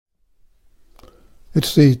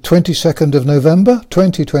It's the 22nd of November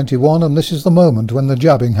 2021, and this is the moment when the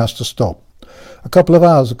jabbing has to stop. A couple of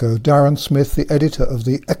hours ago, Darren Smith, the editor of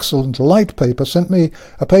the excellent Light paper, sent me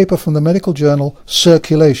a paper from the medical journal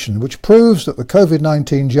Circulation, which proves that the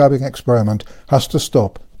COVID-19 jabbing experiment has to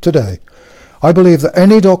stop today. I believe that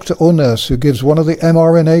any doctor or nurse who gives one of the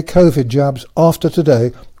mRNA COVID jabs after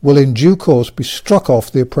today will in due course be struck off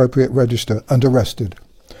the appropriate register and arrested.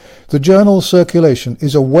 The journal Circulation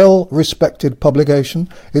is a well-respected publication.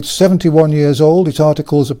 It's 71 years old, its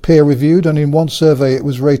articles are peer-reviewed, and in one survey it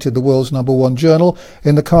was rated the world's #1 journal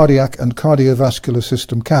in the cardiac and cardiovascular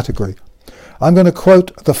system category. I'm going to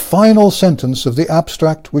quote the final sentence of the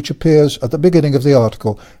abstract which appears at the beginning of the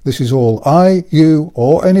article. This is all I, you,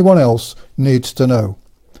 or anyone else needs to know.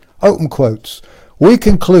 Open quotes. We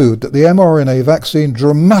conclude that the mRNA vaccine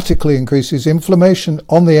dramatically increases inflammation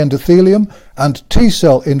on the endothelium and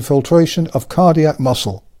T-cell infiltration of cardiac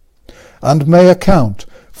muscle, and may account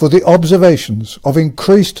for the observations of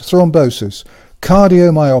increased thrombosis,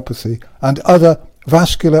 cardiomyopathy, and other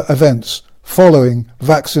vascular events following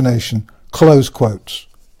vaccination. Close quotes.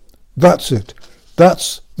 That's it.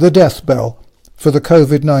 That's the death bell for the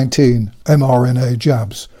COVID-19 mRNA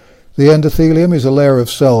jabs. The endothelium is a layer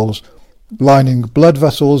of cells lining blood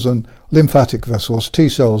vessels and lymphatic vessels.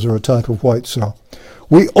 T-cells are a type of white cell.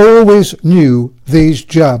 We always knew these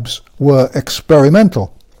jabs were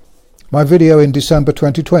experimental. My video in December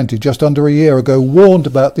 2020, just under a year ago, warned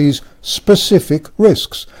about these specific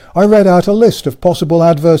risks. I read out a list of possible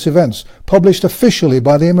adverse events published officially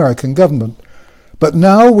by the American government. But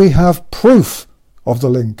now we have proof of the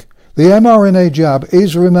link. The mRNA jab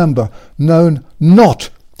is, remember, known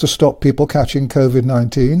not to stop people catching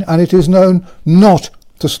COVID-19, and it is known not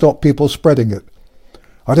to stop people spreading it.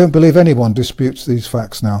 I don't believe anyone disputes these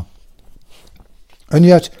facts now. And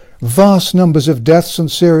yet, vast numbers of deaths and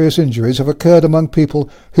serious injuries have occurred among people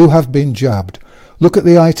who have been jabbed. Look at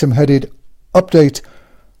the item headed Update,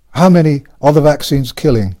 how many are the vaccines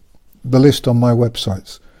killing? The list on my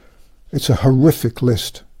websites. It's a horrific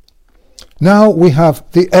list. Now we have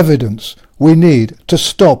the evidence we need to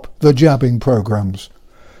stop the jabbing programs.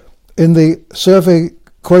 In the survey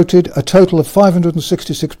quoted, a total of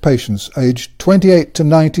 566 patients aged 28 to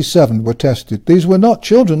 97 were tested. These were not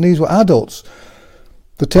children, these were adults.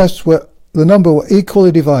 The number were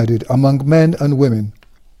equally divided among men and women.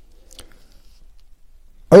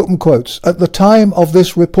 Open quotes. At the time of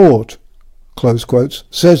this report, close quotes,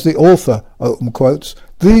 says the author, open quotes,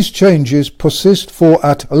 these changes persist for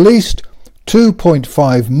at least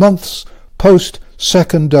 2.5 months post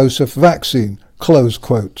second dose of vaccine, close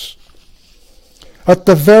quotes. At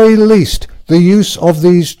the very least, the use of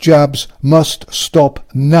these jabs must stop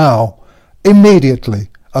now, immediately,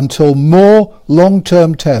 until more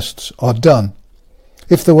long-term tests are done.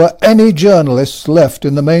 If there were any journalists left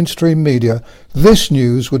in the mainstream media, this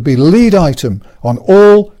news would be lead item on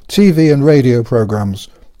all TV and radio programs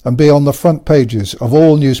and be on the front pages of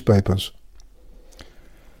all newspapers.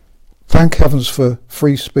 Thank heavens for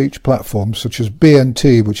free speech platforms such as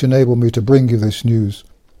BNT, which enable me to bring you this news.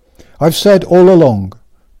 I've said all along,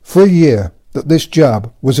 for a year, that this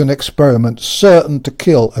jab was an experiment certain to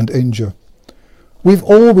kill and injure. We've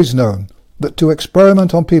always known that to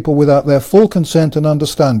experiment on people without their full consent and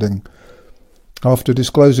understanding, after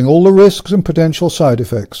disclosing all the risks and potential side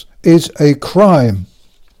effects, is a crime.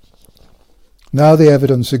 Now the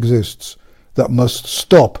evidence exists that must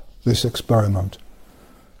stop this experiment.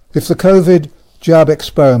 If the COVID jab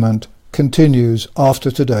experiment continues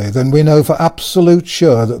after today, then we know for absolute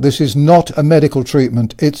sure that this is not a medical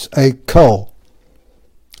treatment, it's a cull.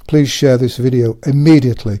 Please share this video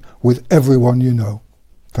immediately with everyone you know.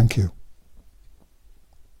 Thank you.